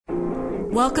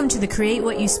Welcome to the Create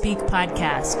What You Speak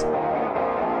podcast.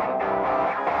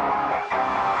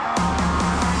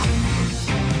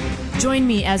 Join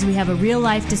me as we have a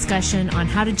real-life discussion on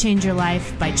how to change your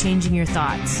life by changing your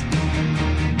thoughts.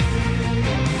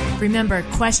 Remember,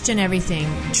 question everything,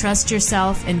 trust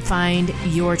yourself, and find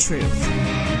your truth.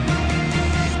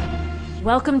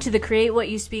 Welcome to the Create What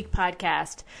You Speak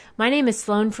podcast. My name is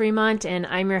Sloan Fremont, and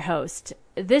I'm your host.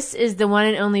 This is the one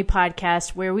and only podcast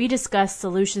where we discuss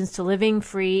solutions to living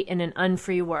free in an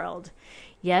unfree world.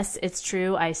 Yes, it's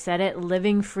true. I said it,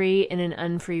 living free in an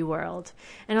unfree world.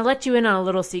 And I'll let you in on a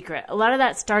little secret. A lot of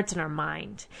that starts in our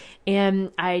mind.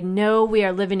 And I know we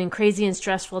are living in crazy and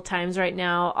stressful times right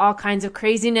now. All kinds of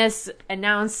craziness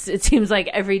announced, it seems like,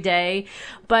 every day.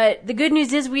 But the good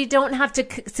news is we don't have to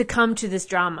succumb to this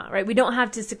drama, right? We don't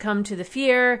have to succumb to the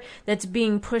fear that's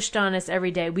being pushed on us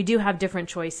every day. We do have different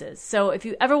choices. So if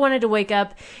you ever wanted to wake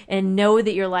up and know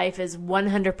that your life is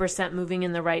 100% moving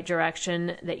in the right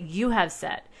direction that you have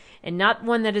set, and not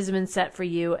one that has been set for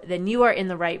you, then you are in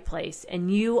the right place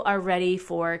and you are ready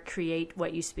for Create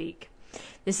What You Speak.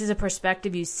 This is a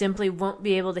perspective you simply won't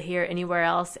be able to hear anywhere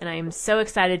else, and I am so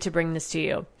excited to bring this to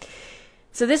you.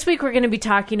 So this week we're going to be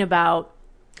talking about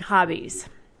hobbies.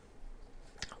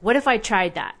 What if I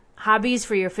tried that? Hobbies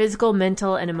for your physical,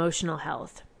 mental, and emotional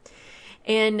health.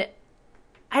 And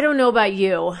I don't know about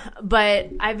you, but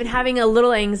I've been having a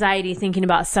little anxiety thinking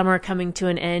about summer coming to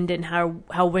an end and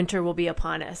how winter will be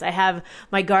upon us. I have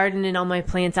my garden and all my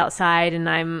plants outside, and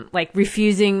I'm like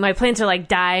refusing. My plants are like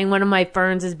dying. One of my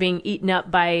ferns is being eaten up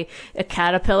by a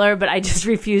caterpillar, but I just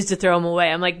refuse to throw them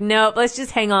away. I'm like, nope, let's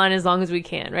just hang on as long as we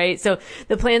can, right? So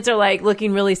the plants are like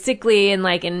looking really sickly and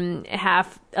like in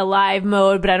half alive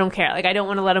mode, but I don't care. Like, I don't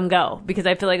want to let them go because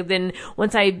I feel like then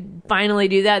once I finally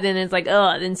do that, then it's like,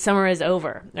 then summer is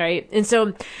over, right? And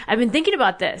so I've been thinking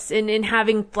about this and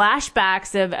having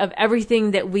flashbacks of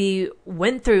everything that we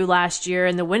went through last year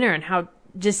in the winter and how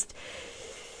just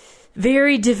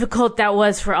very difficult that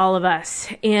was for all of us.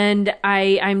 And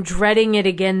I'm dreading it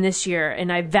again this year. And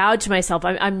I vowed to myself,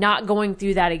 I'm not going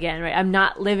through that again, right? I'm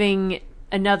not living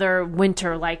another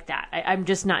winter like that. I'm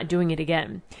just not doing it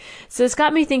again. So it's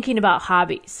got me thinking about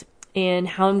hobbies and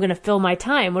how I'm going to fill my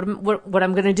time, what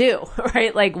I'm going to do,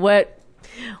 right? Like what's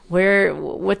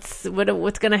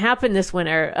going to happen this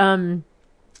winter?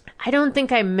 I don't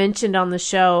think I mentioned on the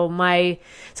show my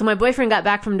boyfriend got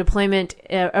back from deployment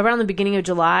around the beginning of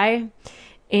July,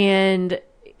 and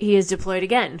he is deployed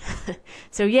again.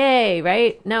 So yay,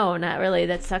 right? No, not really.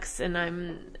 That sucks.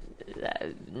 And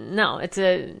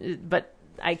but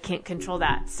I can't control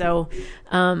that. So,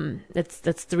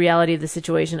 that's the reality of the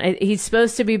situation. He's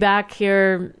supposed to be back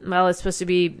here. Well, it's supposed to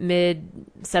be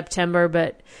mid-September,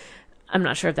 but I'm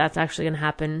not sure if that's actually going to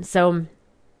happen. So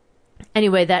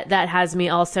anyway, that has me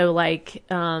also like,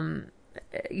 how am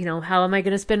I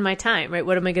going to spend my time, right?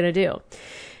 What am I going to do?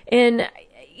 And,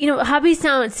 hobbies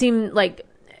seem like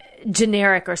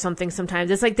generic or something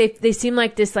sometimes. It's like they seem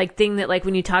like this like thing that like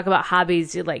when you talk about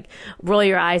hobbies, you like roll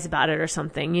your eyes about it or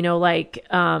something, like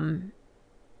I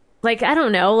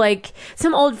don't know, like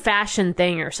some old fashioned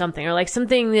thing or something, or like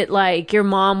something that like your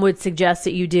mom would suggest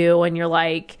that you do and you're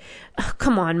like, oh,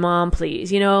 come on, mom,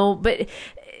 please, but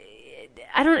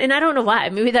I don't know why.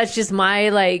 Maybe that's just my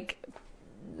like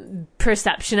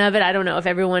perception of it. I don't know if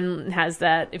everyone has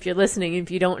that. If you're listening,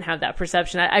 if you don't have that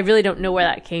perception, I really don't know where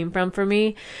that came from for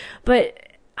me. But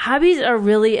hobbies are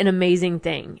really an amazing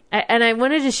thing. And I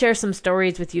wanted to share some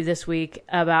stories with you this week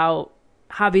about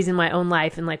hobbies in my own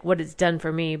life and like what it's done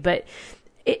for me. But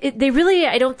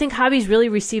I don't think hobbies really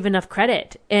receive enough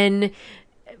credit. And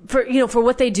for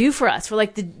what they do for us, for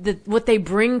like what they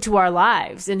bring to our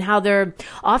lives, and how they're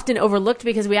often overlooked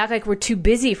because we act like we're too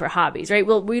busy for hobbies, right?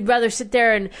 Well, we'd rather sit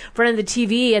there in front of the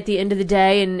TV at the end of the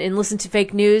day and listen to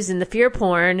fake news and the fear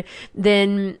porn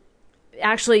than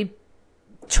actually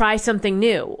try something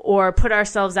new or put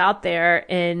ourselves out there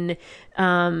and,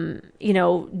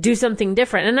 do something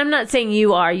different. And I'm not saying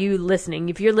you listening.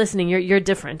 If you're listening, you're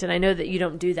different. And I know that you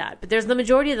don't do that, but there's the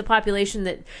majority of the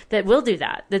population that will do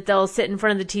that they'll sit in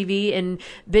front of the TV and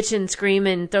bitch and scream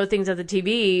and throw things at the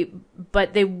TV,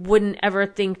 but they wouldn't ever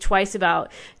think twice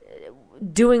about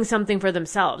doing something for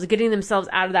themselves, getting themselves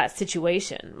out of that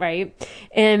situation. Right.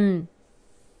 And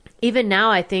even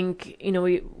now, I think,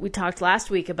 we talked last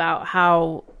week about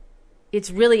how it's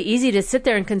really easy to sit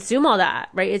there and consume all that,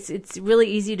 right? It's really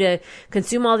easy to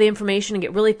consume all the information and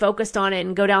get really focused on it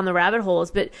and go down the rabbit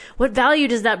holes. But what value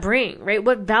does that bring, right?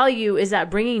 What value is that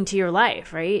bringing to your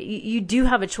life, right? You do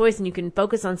have a choice, and you can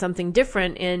focus on something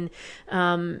different and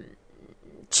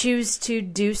choose to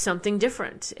do something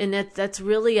different. And that's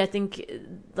really, I think,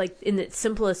 like in its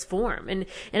simplest form. And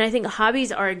I think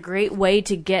hobbies are a great way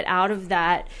to get out of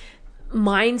that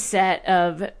mindset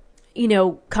of,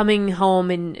 coming home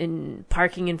and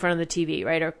parking in front of the TV,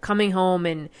 right? Or coming home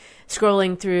and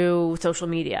scrolling through social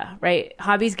media, right?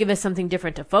 Hobbies give us something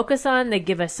different to focus on. They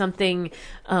give us something,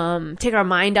 take our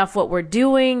mind off what we're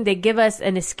doing. They give us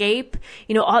an escape.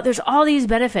 There's all these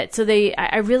benefits. So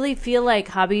I really feel like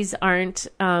hobbies aren't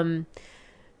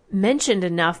mentioned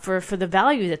enough for the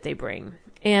value that they bring.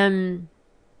 And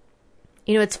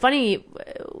it's funny,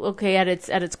 okay, at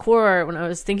its core, when I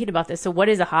was thinking about this, so what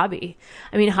is a hobby?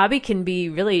 I mean, a hobby can be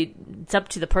really, it's up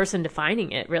to the person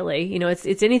defining it, really.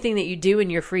 It's anything that you do in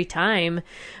your free time,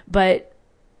 but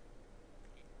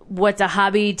what's a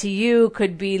hobby to you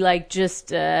could be like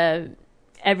just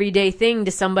everyday thing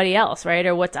to somebody else, right?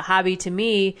 Or what's a hobby to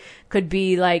me could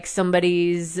be like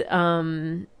somebody's,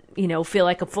 feel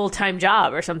like a full-time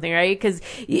job or something, right? Because,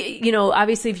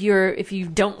 obviously if you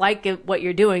don't like what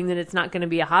you're doing, then it's not going to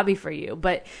be a hobby for you.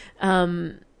 But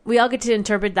we all get to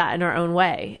interpret that in our own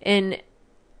way. And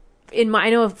I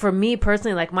know for me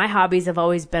personally, like my hobbies have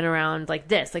always been around like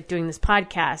this, like doing this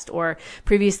podcast, or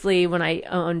previously when I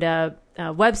owned a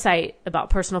website about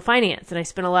personal finance and I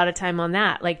spent a lot of time on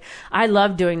that. Like I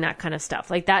love doing that kind of stuff.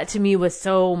 Like that to me was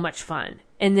so much fun.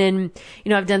 And then,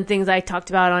 I've done things I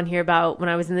talked about on here about when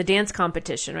I was in the dance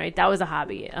competition, right? That was a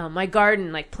hobby. My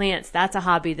garden, like plants, that's a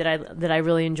hobby that I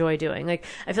really enjoy doing. Like,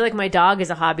 I feel like my dog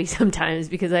is a hobby sometimes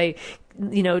because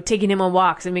taking him on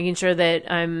walks and making sure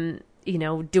that I'm,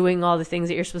 doing all the things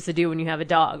that you're supposed to do when you have a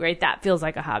dog, right? That feels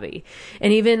like a hobby.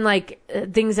 And even like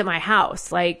things at my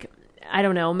house, like, I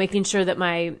don't know, making sure that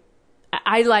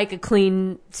I like a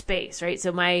clean space, right?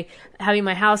 So having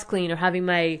my house clean or having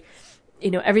my,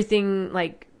 everything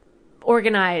like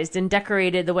organized and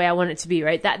decorated the way I want it to be,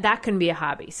 right? That can be a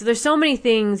hobby. So there's so many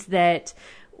things that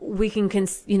we can,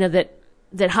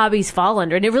 that hobbies fall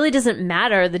under. And it really doesn't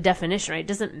matter the definition, right? It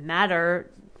doesn't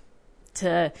matter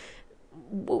to,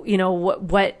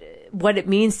 what it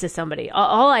means to somebody.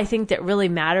 All I think that really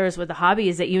matters with a hobby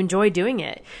is that you enjoy doing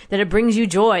it, that it brings you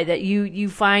joy, that you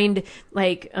find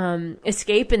like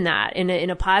escape in that in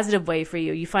a positive way for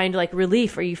you. You find like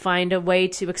relief, or you find a way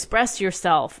to express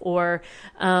yourself, or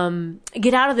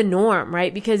get out of the norm,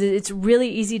 right? Because it's really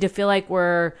easy to feel like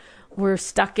we're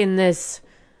stuck in this,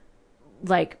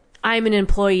 like, I'm an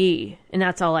employee and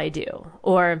that's all I do,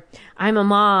 or I'm a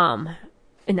mom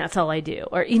and that's all I do,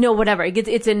 or, whatever.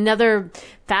 It's another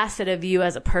facet of you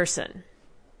as a person.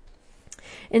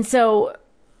 And so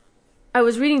I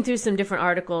was reading through some different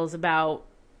articles about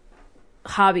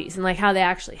hobbies and like how they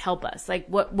actually help us. Like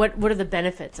what are the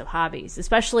benefits of hobbies,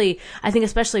 especially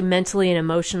mentally and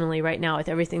emotionally right now with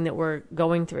everything that we're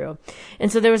going through.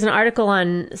 And so there was an article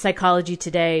on Psychology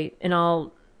Today, and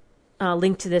I'll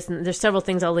link to this, and there's several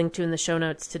things I'll link to in the show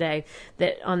notes today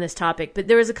that on this topic. But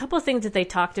there was a couple of things that they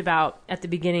talked about at the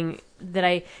beginning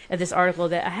of this article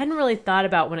that I hadn't really thought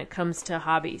about when it comes to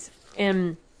hobbies.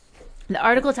 And the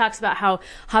article talks about how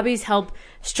hobbies help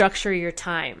structure your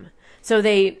time. So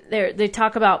they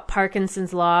talk about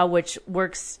Parkinson's law, which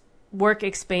work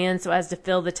expands so as to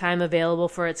fill the time available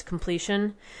for its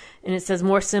completion. And it says,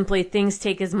 more simply, things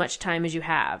take as much time as you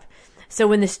have. So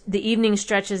when the evening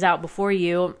stretches out before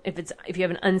you, if you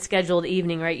have an unscheduled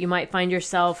evening, right, you might find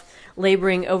yourself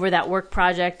laboring over that work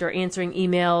project or answering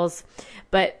emails.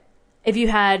 But if you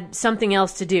had something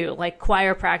else to do, like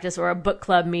choir practice or a book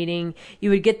club meeting,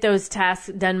 you would get those tasks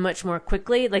done much more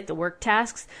quickly, like the work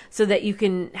tasks, so that you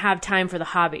can have time for the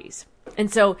hobbies. And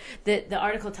so the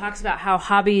article talks about how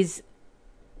hobbies,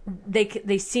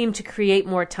 they seem to create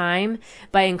more time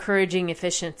by encouraging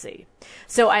efficiency.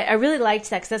 So I really liked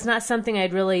that, because that's not something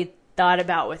I'd really thought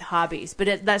about with hobbies.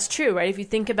 But that's true, right? If you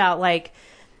think about like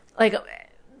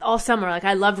all summer, like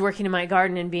I loved working in my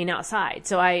garden and being outside.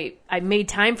 So I made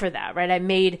time for that, right? I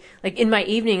made, like in my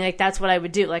evening, like that's what I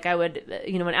would do. Like I would,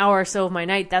 an hour or so of my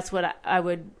night, that's what I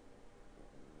would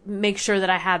make sure that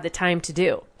I had the time to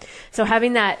do. So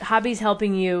having that, hobbies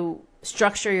helping you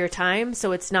structure your time,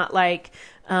 so it's not like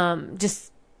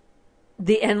just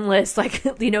the endless, like,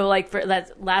 like for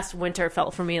that last winter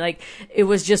felt for me like it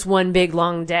was just one big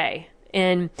long day.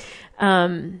 And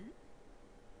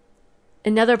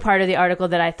another part of the article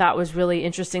that I thought was really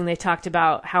interesting, they talked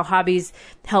about how hobbies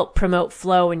help promote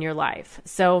flow in your life.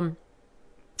 So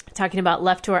talking about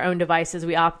left to our own devices,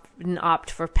 we and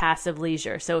opt for passive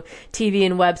leisure. So TV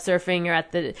and web surfing are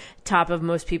at the top of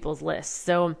most people's lists.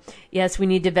 So yes, we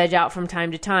need to veg out from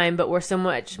time to time, but we're so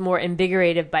much more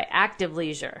invigorated by active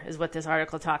leisure is what this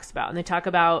article talks about. And they talk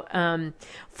about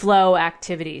flow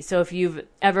activity. So if you've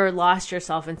ever lost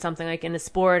yourself in something like in a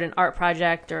sport, an art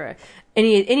project, or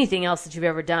anything else that you've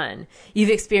ever done, you've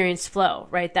experienced flow,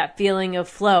 right? That feeling of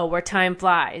flow where time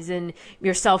flies and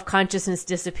your self-consciousness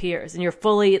disappears and you're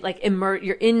fully like immersed,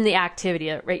 you're in the activity,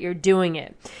 right? You're doing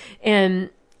it. And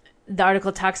the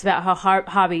article talks about how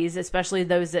hobbies, especially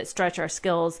those that stretch our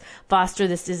skills, foster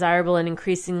this desirable and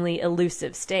increasingly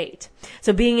elusive state.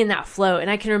 So being in that flow. And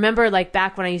I can remember like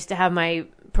back when I used to have my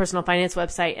personal finance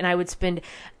website and I would spend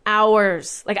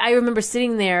hours, like I remember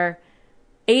sitting there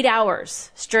 8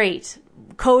 hours straight,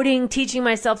 coding, teaching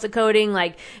myself the coding,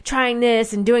 like trying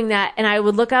this and doing that. And I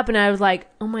would look up and I was like,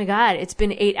 oh my God, it's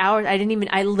been 8 hours.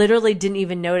 I literally didn't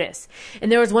even notice.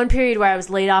 And there was one period where I was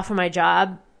laid off from my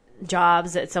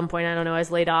jobs at some point. I don't know. I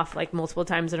was laid off like multiple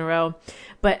times in a row,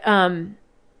 but,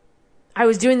 I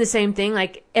was doing the same thing.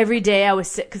 Like every day I was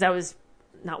sick because I was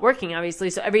not working, obviously.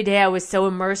 So every day I was so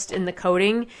immersed in the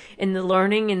coding, in the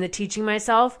learning, in the teaching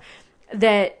myself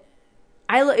that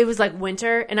it was like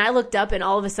winter and I looked up and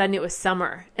all of a sudden it was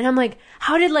summer. And I'm like,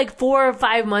 how did like 4 or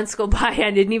 5 months go by?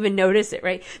 I didn't even notice it,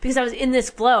 right? Because I was in this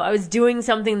flow. I was doing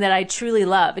something that I truly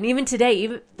love. And even today,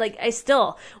 even like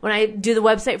when I do the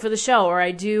website for the show or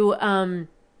I do, the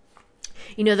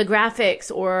graphics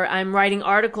or I'm writing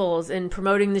articles and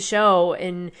promoting the show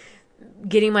and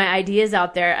getting my ideas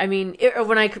out there. I mean,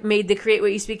 when I made the Create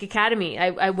What You Speak Academy,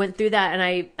 I went through that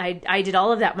and I did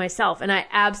all of that myself and I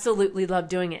absolutely love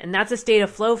doing it. And that's a state of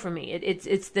flow for me.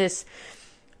 It's this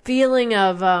feeling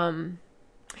of,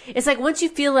 it's like once you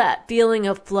feel that feeling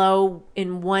of flow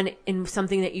in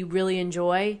something that you really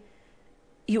enjoy,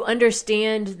 you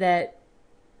understand that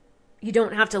you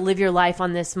don't have to live your life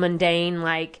on this mundane,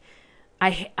 like,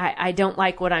 I don't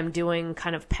like what I'm doing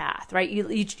kind of path, right?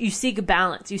 You seek a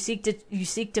balance. You seek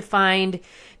to find,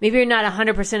 maybe you're not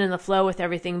 100% in the flow with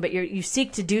everything, but you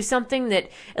seek to do something that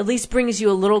at least brings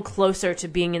you a little closer to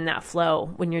being in that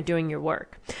flow when you're doing your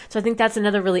work. So I think that's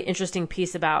another really interesting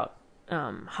piece about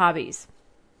hobbies.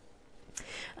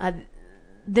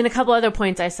 Then a couple other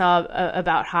points I saw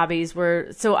about hobbies were,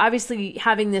 so obviously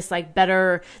having this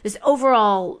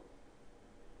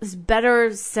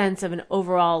better sense of an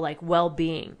overall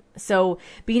well-being. So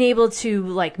being able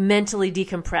to mentally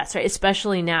decompress, right?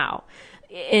 Especially now.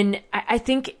 And I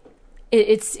think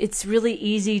it's really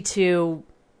easy to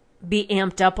be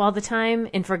amped up all the time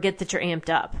and forget that you're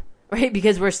amped up, right?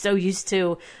 Because we're so used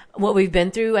to what we've been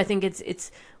through. I think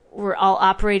we're all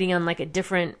operating on a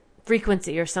different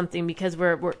frequency or something because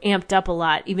we're amped up a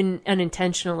lot, even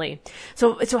unintentionally.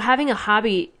 So having a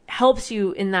hobby helps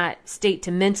you in that state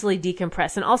to mentally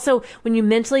decompress. And also when you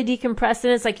mentally decompress,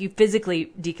 then it's like you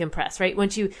physically decompress, right?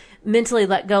 Once you mentally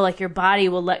let go, your body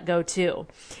will let go too.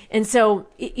 And so,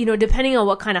 depending on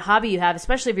what kind of hobby you have,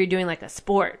 especially if you're doing a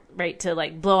sport, right? To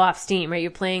blow off steam, right?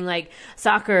 You're playing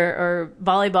soccer or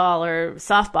volleyball or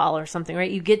softball or something,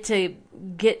 right? You get to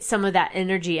get some of that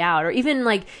energy out. Or even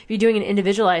if you're doing an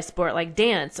individualized sport like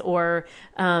dance or,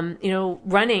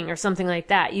 running or something like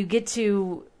that, you get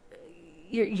to,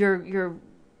 you're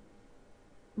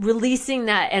releasing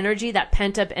that energy, that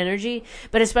pent up energy.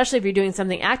 But especially if you're doing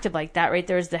something active like that, right?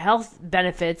 There's the health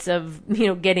benefits of,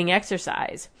 getting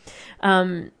exercise.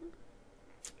 Doing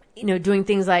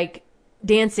things like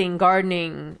dancing,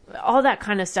 gardening, all that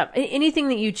kind of stuff. Anything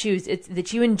that you choose,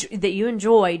 that you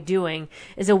enjoy doing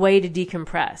is a way to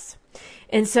decompress.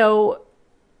 And so,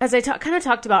 as I kind of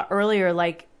talked about earlier,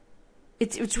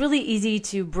 it's really easy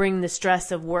to bring the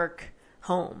stress of work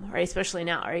home, right? Especially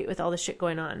now, right? With all the shit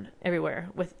going on everywhere,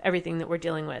 with everything that we're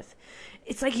dealing with.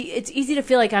 It's it's easy to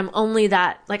feel like I'm only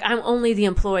I'm only the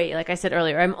employee, like I said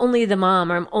earlier. I'm only the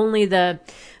mom, or I'm only the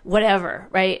whatever,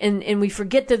 right? And we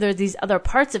forget that there are these other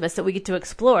parts of us that we get to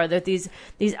explore. That these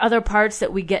other parts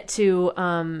that we get to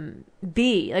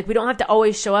be. We don't have to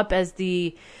always show up as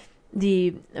the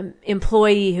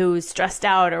employee who's stressed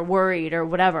out or worried or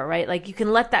whatever, right? You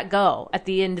can let that go at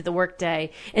the end of the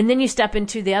workday, and then you step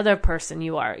into the other person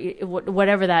you are,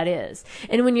 whatever that is.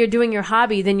 And when you're doing your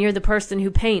hobby, then you're the person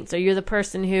who paints, or you're the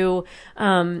person who,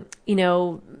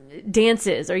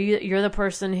 dances, or you're the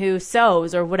person who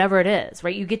sews, or whatever it is,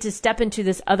 right? You get to step into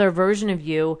this other version of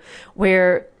you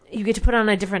where you get to put on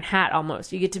a different hat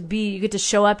almost. You get to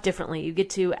show up differently. You get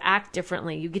to act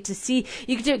differently. You get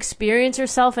to experience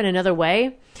yourself in another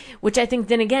way, which I think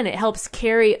then again, it helps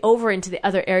carry over into the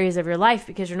other areas of your life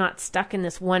because you're not stuck in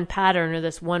this one pattern or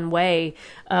this one way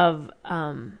of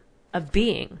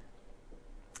being.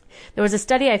 There was a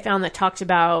study I found that talked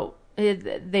about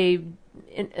there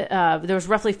was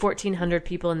roughly 1,400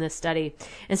 people in this study,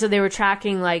 and so they were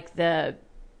tracking like the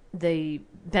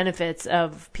benefits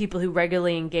of people who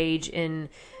regularly engage in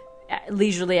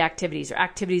leisurely activities or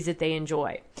activities that they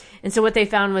enjoy. And so what they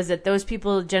found was that those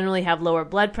people generally have lower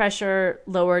blood pressure,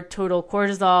 lower total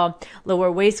cortisol,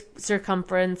 lower waist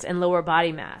circumference, and lower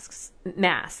body mass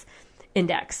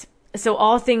index. So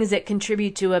all things that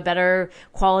contribute to a better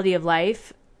quality of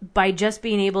life by just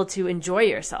being able to enjoy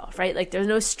yourself, right? Like there's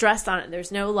no stress on it.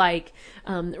 There's no like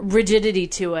rigidity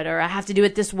to it, or I have to do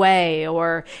it this way,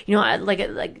 or, you know,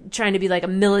 like trying to be like a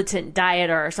militant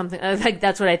dieter or something. Like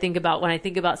that's what I think about when I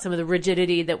think about some of the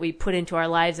rigidity that we put into our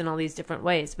lives in all these different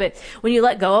ways. But when you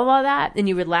let go of all that and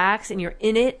you relax and you're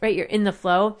in it, right? You're in the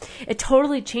flow. It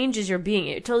totally changes your being.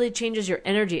 It totally changes your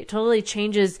energy. It totally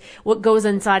changes what goes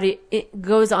on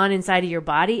inside of your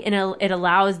body, and it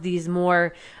allows these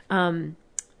more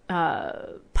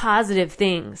positive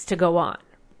things to go on.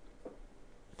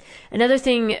 Another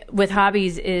thing with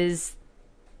hobbies is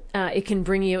it can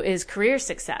bring you is career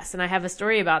success. And I have a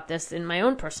story about this in my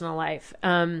own personal life.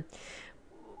 As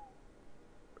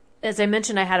I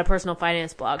mentioned, I had a personal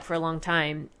finance blog for a long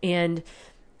time. And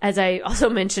as I also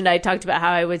mentioned, I talked about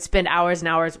how I would spend hours and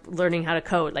hours learning how to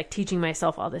code, like teaching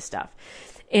myself all this stuff.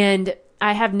 And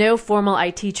I have no formal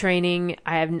IT training.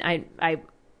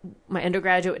 My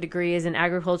undergraduate degree is in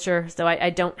agriculture, so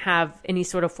I don't have any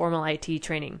sort of formal IT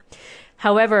training.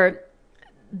 However,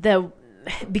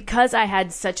 because I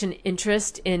had such an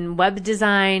interest in web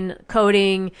design,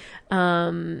 coding,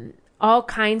 all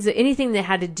kinds of anything that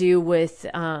had to do with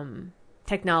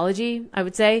technology, I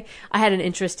would say, I had an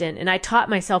interest in, and I taught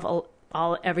myself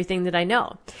everything that I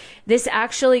know. This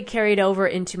actually carried over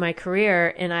into my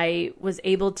career, and I was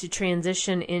able to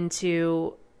transition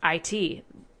into IT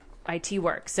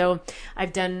work. So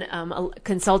I've done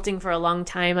consulting for a long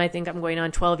time. I think I'm going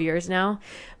on 12 years now.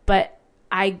 But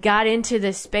I got into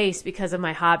this space because of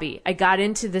my hobby. I got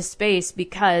into this space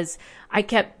because I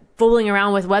kept fooling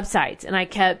around with websites, and I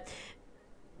kept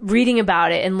reading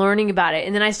about it and learning about it.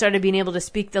 And then I started being able to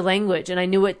speak the language, and I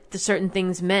knew what the certain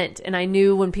things meant. And I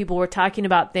knew when people were talking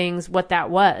about things, what that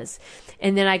was.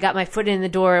 And then I got my foot in the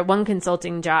door at one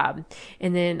consulting job,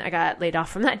 and then I got laid off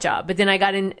from that job. But then I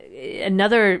got in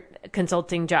another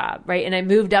consulting job, right? And I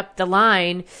moved up the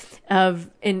line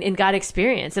and got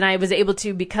experience. And I was able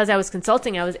to, because I was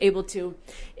consulting, I was able to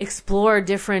explore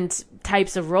different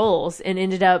types of roles and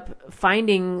ended up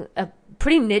finding a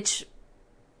pretty niche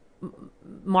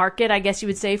market, I guess you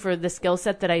would say, for the skill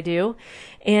set that I do.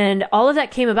 And all of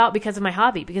that came about because of my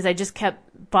hobby, because I just kept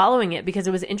following it because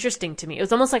it was interesting to me. It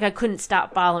was almost like I couldn't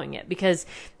stop following it because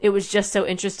it was just so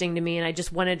interesting to me, and I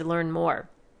just wanted to learn more.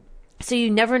 So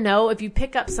you never know, if you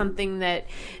pick up something that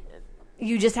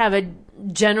you just have a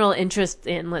general interest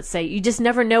in, let's say, you just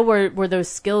never know where those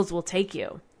skills will take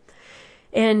you.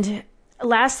 And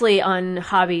lastly, on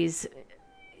hobbies,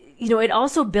 you know, it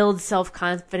also builds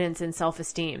self-confidence and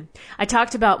self-esteem. I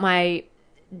talked about my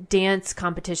dance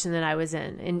competition that I was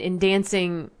in, and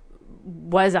dancing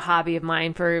was a hobby of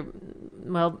mine for,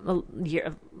 well,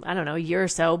 a year or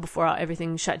so before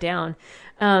everything shut down.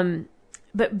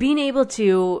 But being able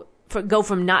to go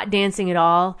from not dancing at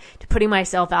all to putting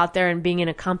myself out there and being in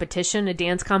a competition, a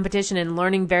dance competition, and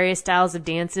learning various styles of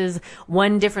dances,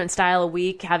 one different style a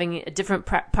week, having a different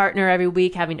partner every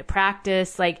week, having to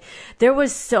practice. Like, there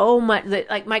was so much,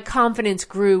 like, my confidence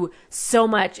grew so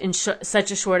much in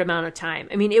such a short amount of time.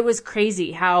 I mean, it was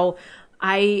crazy how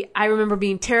I remember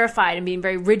being terrified and being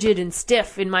very rigid and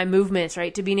stiff in my movements,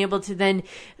 right? To being able to then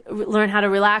learn how to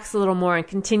relax a little more and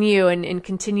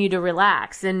continue to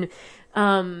relax. And,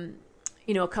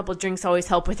 you know, a couple of drinks always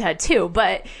help with that too.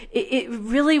 But it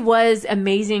really was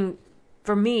amazing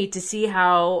for me to see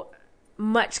how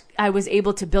much I was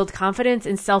able to build confidence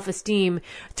and self-esteem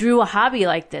through a hobby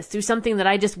like this, through something that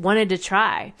I just wanted to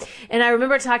try. And I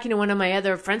remember talking to one of my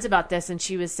other friends about this, and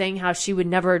she was saying how she would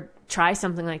never try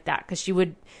something like that because she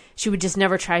would just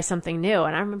never try something new.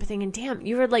 And I remember thinking, damn,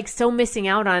 you were like so missing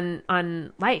out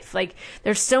on life. Like,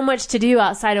 there's so much to do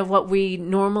outside of what we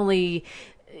normally,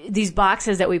 these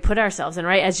boxes that we put ourselves in,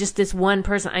 right? As just this one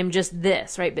person, I'm just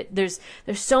this, right? But there's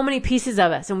so many pieces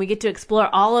of us, and we get to explore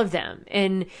all of them.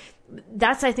 And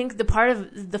that's, I think, the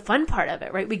fun part of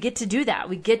it, right? We get to do that.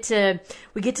 We get to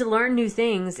learn new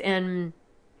things and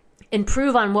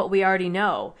improve on what we already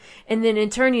know. And then in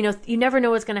turn, you know, you never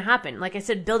know what's going to happen. Like I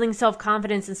said, building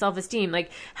self-confidence and self-esteem,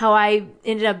 like how I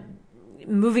ended up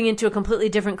moving into a completely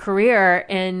different career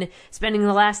and spending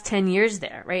the last 10 years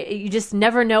there, right? You just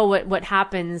never know what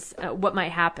happens, what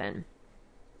might happen.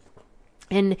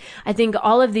 And I think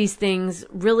all of these things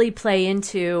really play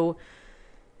into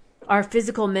our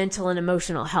physical, mental, and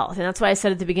emotional health. And that's why I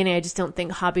said at the beginning, I just don't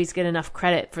think hobbies get enough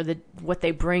credit for what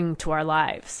they bring to our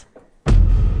lives.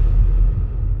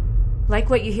 Like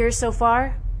what you hear so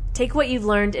far? Take what you've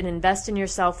learned and invest in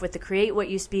yourself with the Create What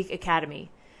You Speak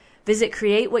Academy. Visit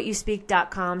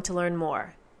createwhatyouspeak.com to learn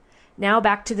more. Now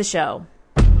back to the show.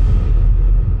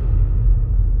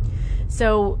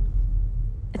 So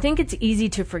I think it's easy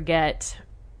to forget,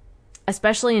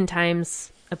 especially in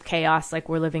times of chaos like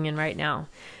we're living in right now,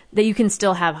 that you can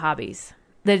still have hobbies,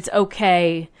 that it's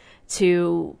okay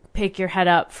to pick your head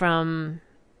up from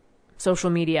social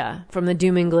media, from the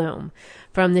doom and gloom,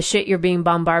 from the shit you're being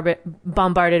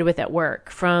bombarded with at work,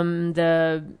 from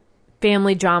the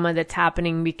family drama that's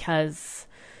happening because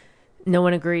no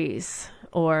one agrees,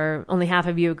 or only half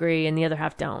of you agree and the other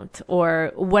half don't,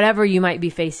 or whatever you might be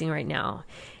facing right now.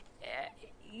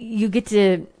 You get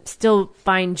to still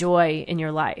find joy in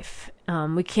your life.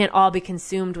 We can't all be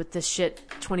consumed with this shit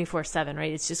 24/7,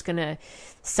 right? It's just going to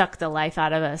suck the life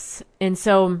out of us. And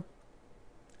so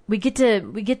we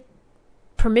get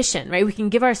permission, right? We can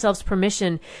give ourselves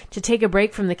permission to take a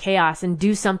break from the chaos and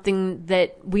do something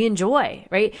that we enjoy,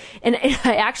 right? And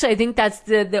I think that's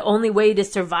the only way to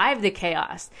survive the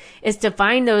chaos, is to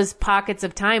find those pockets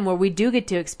of time where we do get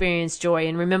to experience joy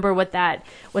and remember what that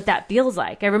feels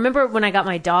like. I remember when I got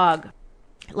my dog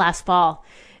last fall,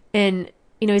 and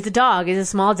he's a dog. He's a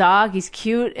small dog. He's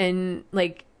cute and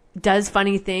like does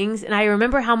funny things. And I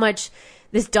remember how much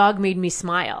this dog made me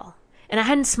smile. And I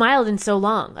hadn't smiled in so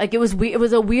long. Like it was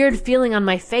a weird feeling on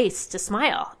my face to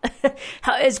smile.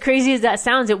 As crazy as that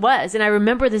sounds, it was. And I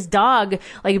remember this dog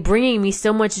like bringing me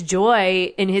so much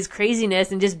joy in his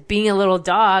craziness and just being a little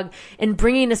dog and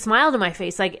bringing a smile to my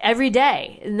face like every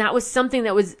day. And that was something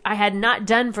that I had not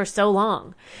done for so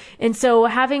long. And so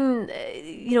having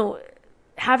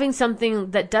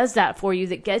something that does that for you,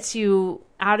 that gets you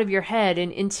out of your head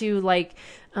and into like,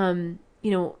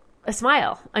 a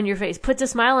smile on your face, puts a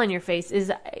smile on your face,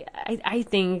 is, I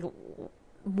think,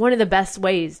 one of the best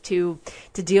ways to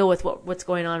deal with what's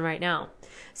going on right now.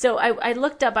 So I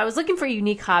was looking for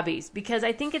unique hobbies, because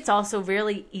I think it's also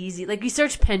really easy. Like you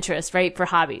search Pinterest, right, for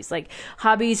hobbies, like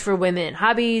hobbies for women,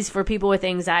 hobbies for people with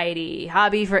anxiety,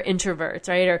 hobby for introverts,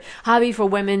 right? Or hobby for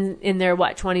women in their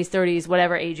 20s, 30s,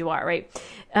 whatever age you are, right?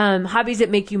 Hobbies that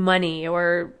make you money,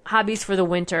 or hobbies for the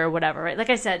winter or whatever, right? Like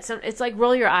I said, so it's like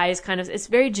roll your eyes kind of, it's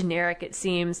very generic. It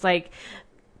seems like,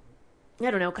 I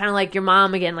don't know, kind of like your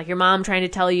mom again, like your mom trying to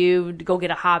tell you to go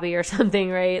get a hobby or something,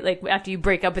 right? Like after you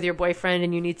break up with your boyfriend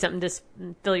and you need something to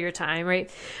fill your time, right?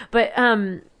 But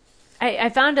I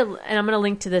found and I'm going to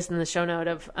link to this in the show note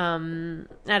of, I don't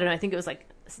know, I think it was like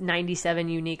 97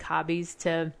 unique hobbies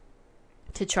to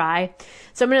try.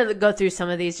 So I'm going to go through some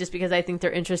of these just because I think they're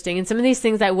interesting. And some of these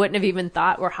things I wouldn't have even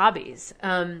thought were hobbies.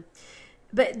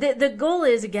 But the goal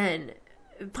is, again,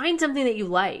 find something that you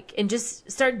like and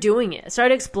just start doing it.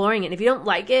 Start exploring it. And if you don't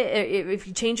like it, if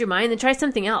you change your mind, then try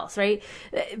something else, right?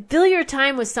 Fill your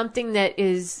time with something that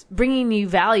is bringing you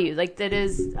value, like that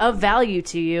is of value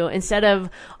to you, instead of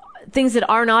things that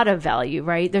are not of value,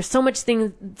 right? There's so much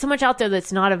out there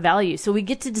that's not of value. So we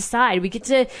get to decide. We get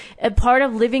to, a part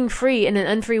of living free in an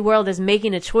unfree world is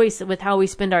making a choice with how we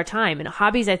spend our time. And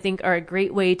hobbies, I think, are a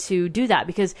great way to do that,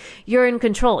 because you're in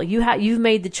control. You've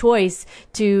made the choice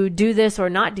to do this or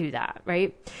not do that,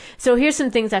 right? So here's some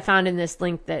things I found in this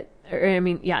link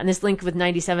in this link with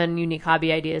 97 unique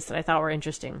hobby ideas that I thought were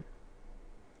interesting.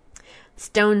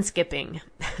 Stone skipping.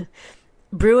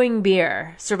 Brewing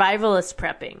beer, survivalist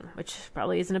prepping, which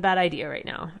probably isn't a bad idea right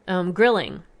now.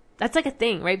 Grilling, that's like a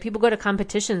thing, right? People go to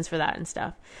competitions for that and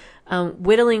stuff.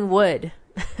 Whittling wood,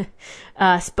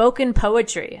 spoken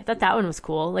poetry. I thought that one was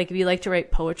cool. Like if you like to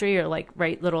write poetry or like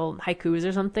write little haikus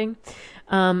or something.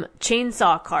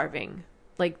 Chainsaw carving.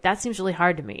 Like that seems really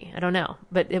hard to me. I don't know,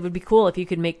 but it would be cool if you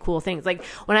could make cool things. Like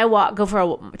when I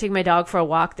take my dog for a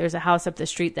walk, there's a house up the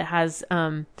street that has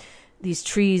these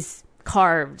trees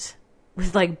carved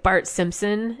with like Bart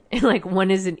Simpson, and like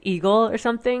one is an eagle or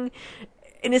something,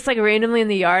 and it's like randomly in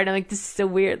the yard. I'm like, this is so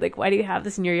weird. Like, why do you have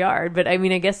this in your yard? But I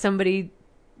mean, I guess somebody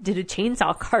did a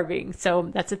chainsaw carving,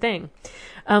 so that's a thing.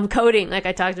 Coding, like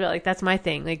I talked about, like that's my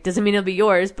thing. Like, doesn't mean it'll be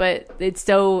yours, but it's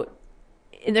so,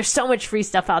 and there's so much free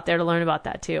stuff out there to learn about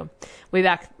that too. Way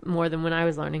back more than when I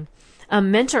was learning.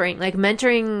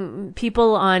 Mentoring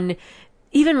people on,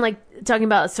 even like talking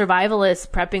about survivalist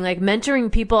prepping, like mentoring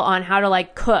people on how to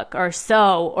like cook or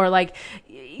sew, or like,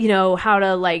 how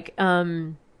to like,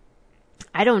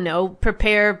 I don't know,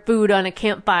 prepare food on a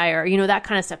campfire, that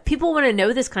kind of stuff. People want to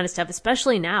know this kind of stuff,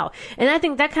 especially now. And I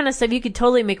think that kind of stuff you could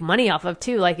totally make money off of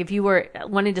too. Like if you were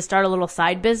wanting to start a little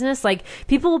side business, like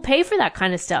people will pay for that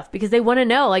kind of stuff because they want to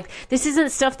know, like this isn't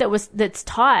stuff that's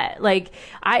taught. Like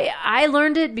I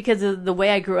learned it because of the way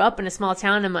I grew up in a small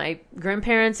town and my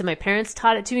grandparents and my parents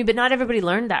taught it to me, but not everybody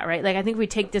learned that, right? Like I think we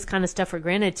take this kind of stuff for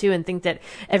granted too and think that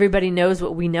everybody knows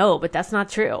what we know, but that's not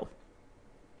true.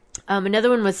 Another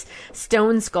one was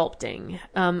stone sculpting,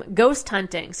 ghost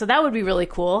hunting. So that would be really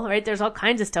cool, right? There's all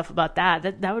kinds of stuff about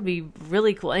that. That would be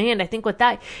really cool. And I think with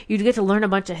that, you'd get to learn a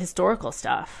bunch of historical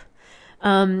stuff.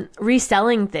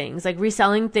 Reselling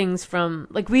things from,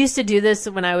 like we used to do this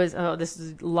when I was, this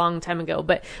is a long time ago,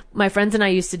 but my friends and I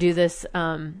used to do this,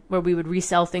 where we would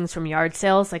resell things from yard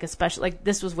sales, like especially, like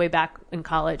this was way back in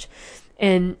college.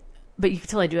 But you can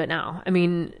totally do it now. I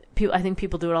mean, I think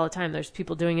people do it all the time. There's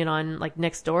people doing it on like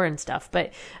Nextdoor and stuff.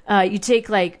 But you take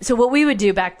so what we would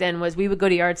do back then was we would go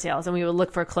to yard sales and we would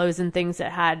look for clothes and things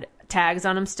that had tags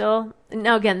on them still.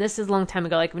 Now, again, this is a long time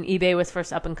ago, like when eBay was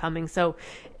first up and coming. So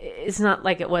it's not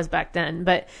like it was back then.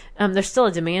 But there's still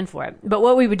a demand for it. But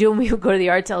what we would do when we would go to the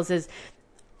yard sales is,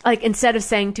 like, instead of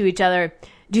saying to each other,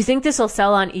 do you think this will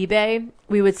sell on eBay?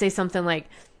 We would say something like,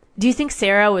 do you think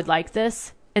Sarah would like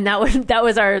this? And that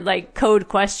was our like code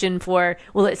question for,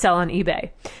 will it sell on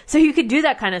eBay? So you could do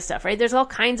that kind of stuff, right? There's all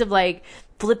kinds of like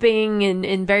flipping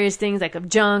and various things like of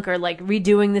junk or like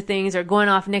redoing the things or going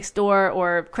off Nextdoor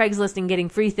or Craigslist and getting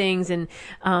free things and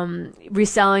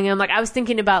reselling them. Like I was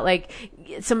thinking about like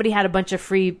somebody had a bunch of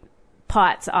free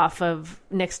pots off of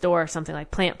Nextdoor or something,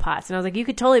 like plant pots. And I was like, you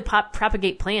could totally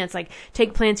propagate plants, like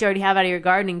take plants you already have out of your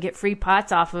garden and get free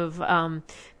pots off of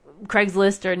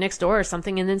Craigslist or Nextdoor or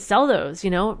something and then sell those.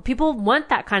 People want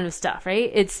that kind of stuff,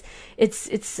 right? It's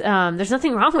there's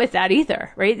nothing wrong with that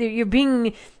either, right? You're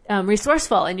being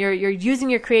resourceful and you're using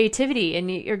your creativity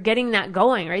and you're getting that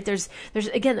going, right? There's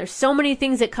so many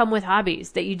things that come with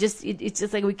hobbies that it's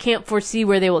just like we can't foresee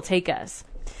where they will take us.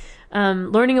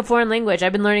 Learning a foreign language.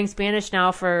 I've been learning Spanish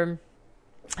now for,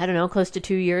 I don't know, close to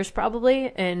 2 years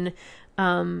probably. And,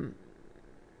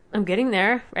 I'm getting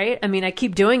there, right? I mean, I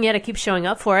keep doing it. I keep showing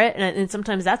up for it. And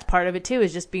sometimes that's part of it too,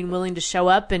 is just being willing to show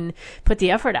up and put the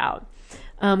effort out.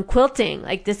 Quilting,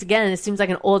 like this again, it seems like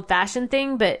an old fashioned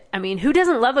thing, but I mean, who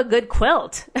doesn't love a good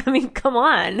quilt? I mean, come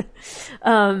on.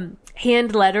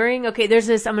 Hand lettering. Okay. There's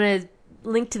this, I'm going to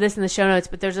link to this in the show notes,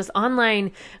 but there's this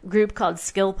online group called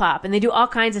Skill Pop and they do all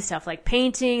kinds of stuff like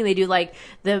painting. They do like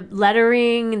the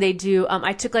lettering. They do,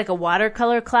 I took like a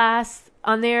watercolor class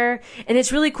on there and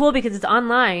it's really cool because it's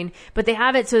online, but they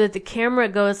have it so that the camera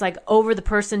goes like over the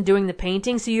person doing the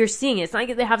painting. So you're seeing it. It's not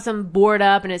like they have some board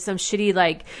up and it's some shitty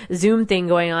like Zoom thing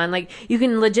going on. Like you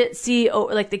can legit see,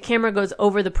 like the camera goes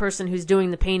over the person who's doing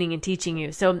the painting and teaching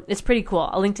you. So it's pretty cool.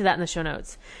 I'll link to that in the show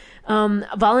notes.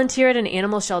 Volunteer at an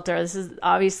animal shelter. This is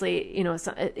obviously,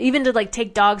 even to like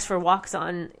take dogs for walks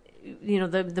on,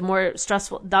 the more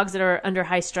stressful dogs that are under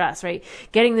high stress, right?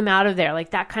 Getting them out of there, like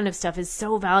that kind of stuff is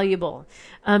so valuable.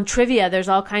 Trivia, there's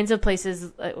all kinds of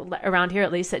places around here,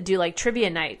 at least, that do like trivia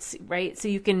nights, right? So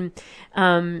you can,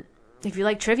 if you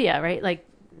like trivia, right? Like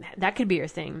that could be your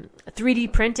thing.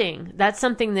 3D printing. That's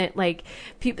something that like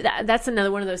people, that's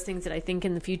another one of those things that I think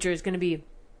in the future is going to be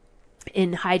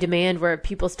in high demand where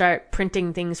people start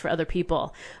printing things for other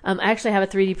people. I actually have a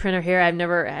 3D printer here.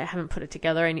 I haven't put it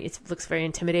together and it looks very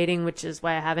intimidating, which is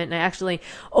why I haven't. And I actually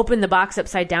opened the box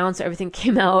upside down so everything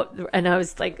came out and I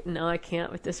was like, no, I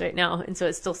can't with this right now. And so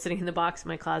it's still sitting in the box in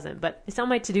my closet, but it's on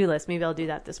my to-do list. Maybe I'll do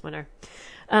that this winter.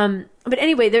 But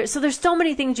anyway, there's so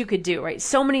many things you could do, right?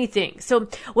 So many things. So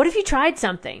what if you tried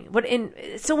something? What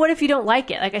if you don't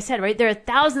like it? Like I said, right? There are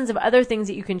thousands of other things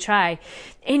that you can try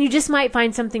and you just might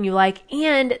find something you like.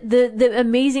 And the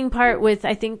amazing part with,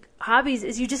 I think, hobbies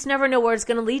is you just never know where it's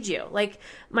going to lead you. Like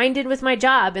mine did with my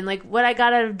job and like what I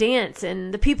got out of dance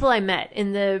and the people I met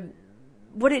and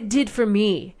what it did for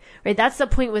me, right? That's the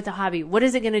point with the hobby. What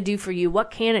is it going to do for you? What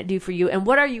can it do for you? And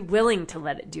what are you willing to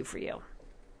let it do for you?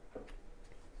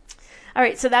 All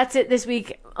right, so that's it this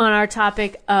week on our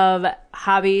topic of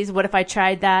hobbies. What if I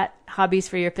tried that? Hobbies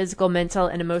for your physical, mental,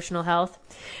 and emotional health.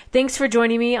 Thanks for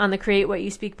joining me on the Create What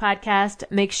You Speak podcast.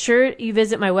 Make sure you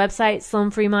visit my website,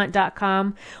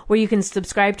 sloanfremont.com, where you can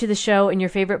subscribe to the show in your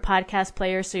favorite podcast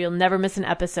player so you'll never miss an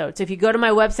episode. So if you go to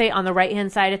my website on the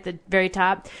right-hand side at the very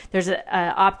top, there's an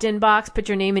opt-in box. Put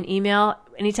your name and email.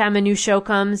 Anytime a new show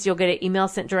comes, you'll get an email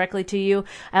sent directly to you.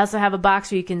 I also have a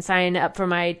box where you can sign up for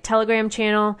my Telegram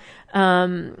channel.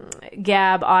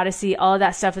 Gab, Odyssey, all of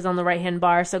that stuff is on the right-hand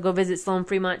bar. So go visit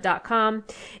SloanFremont.com.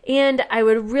 And I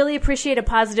would really appreciate a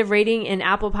positive rating in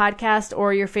Apple Podcast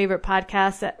or your favorite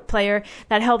podcast player.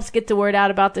 That helps get the word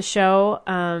out about the show.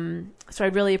 So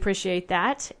I'd really appreciate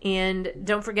that. And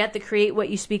don't forget the Create What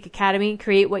You Speak Academy,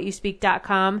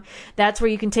 createwhatyouspeak.com. That's where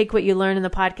you can take what you learn in the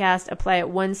podcast, apply it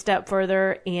one step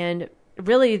further, and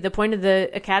really the point of the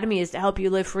academy is to help you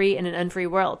live free in an unfree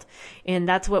world. And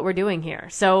that's what we're doing here.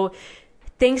 So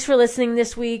thanks for listening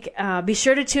this week. Be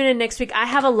sure to tune in next week. I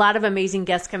have a lot of amazing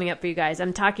guests coming up for you guys.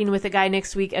 I'm talking with a guy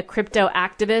next week, a crypto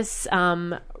activist.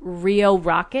 Rio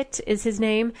Rocket is his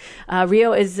name.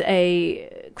 Rio is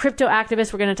a crypto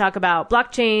activist. We're going to talk about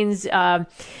blockchains,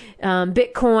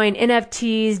 Bitcoin,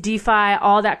 NFTs, DeFi,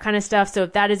 all that kind of stuff. So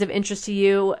if that is of interest to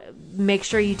you, make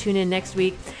sure you tune in next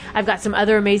week. I've got some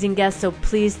other amazing guests, so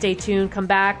please stay tuned. Come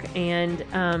back, and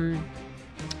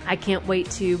I can't wait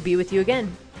to be with you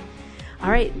again. All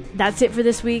right, that's it for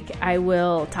this week. I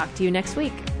will talk to you next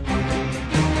week.